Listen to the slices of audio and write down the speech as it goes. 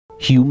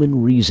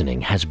Human reasoning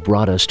has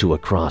brought us to a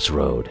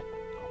crossroad.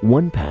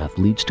 One path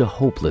leads to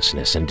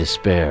hopelessness and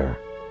despair,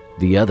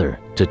 the other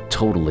to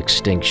total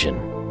extinction.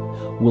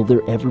 Will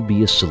there ever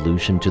be a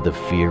solution to the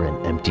fear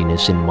and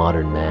emptiness in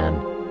modern man?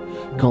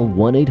 Call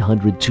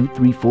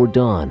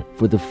 1-800-234-DAWN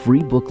for the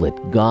free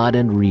booklet, God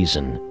and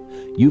Reason.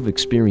 You've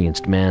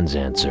experienced man's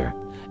answer.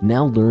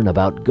 Now learn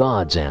about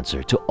God's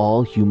answer to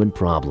all human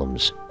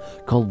problems.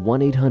 Call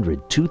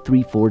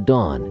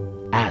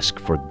 1-800-234-DAWN. Ask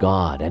for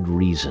God and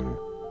Reason.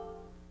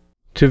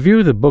 To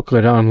view the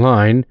booklet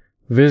online,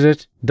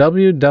 visit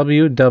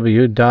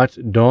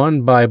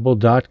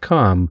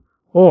www.dawnbible.com,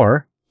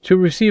 or, to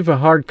receive a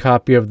hard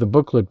copy of the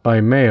booklet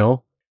by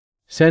mail,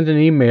 send an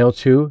email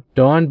to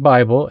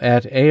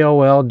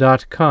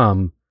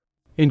dawnbible@aol.com.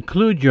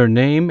 Include your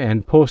name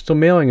and postal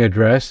mailing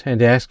address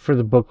and ask for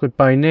the booklet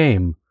by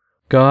name,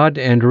 God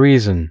and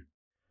Reason.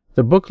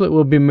 The booklet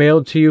will be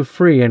mailed to you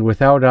free and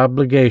without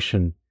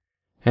obligation.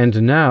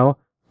 And now,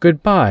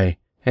 goodbye,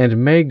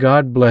 and may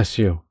God bless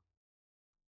you.